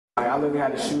I literally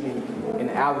had a shooting in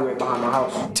the alleyway behind my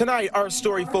house. Tonight, our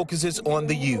story focuses on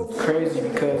the youth. Crazy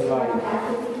because,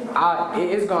 like,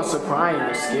 it's going to surprise me.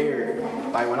 I'm scared.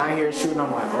 Like, when I hear a shooting,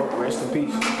 I'm like, oh, rest in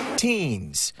peace.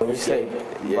 Teens. We say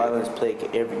violence plague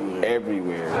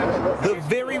everywhere. The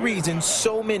very reason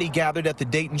so many gathered at the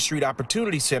Dayton Street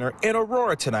Opportunity Center in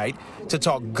Aurora tonight to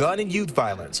talk gun and youth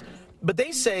violence. But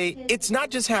they say it's not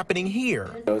just happening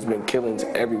here. There's been killings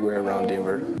everywhere around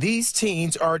Denver. These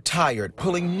teens are tired,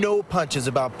 pulling no punches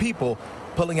about people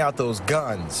pulling out those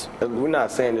guns. We're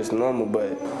not saying it's normal,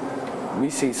 but we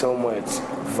see so much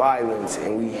violence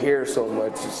and we hear so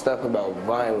much stuff about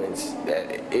violence that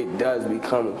it does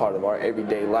become a part of our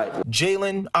everyday life.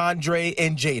 Jalen, Andre,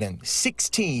 and Jaden,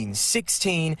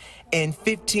 16, and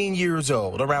 15 years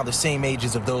old, around the same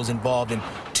ages of those involved in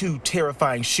two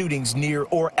terrifying shootings near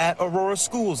or at Aurora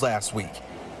schools last week.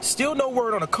 Still no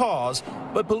word on a cause,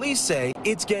 but police say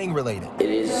it's gang-related. It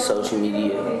is social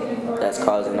media that's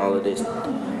causing all of this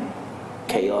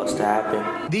chaos to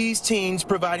happen. These teens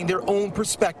providing their own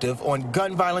perspective on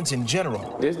gun violence in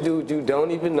general. This dude you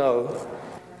don't even know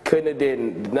couldn't have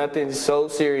did nothing so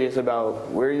serious about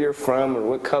where you're from or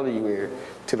what color you wear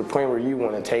to the point where you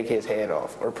want to take his head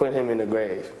off or put him in the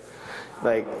grave.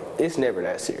 Like, it's never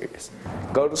that serious.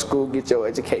 Go to school, get your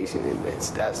education, and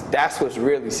that's what's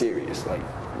really serious. Like,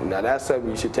 now that's something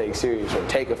you should take serious, or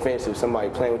take offense if somebody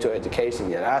playing with your education.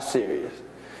 Yeah, that's serious.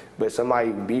 But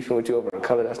somebody beefing with you over a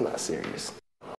color, that's not serious.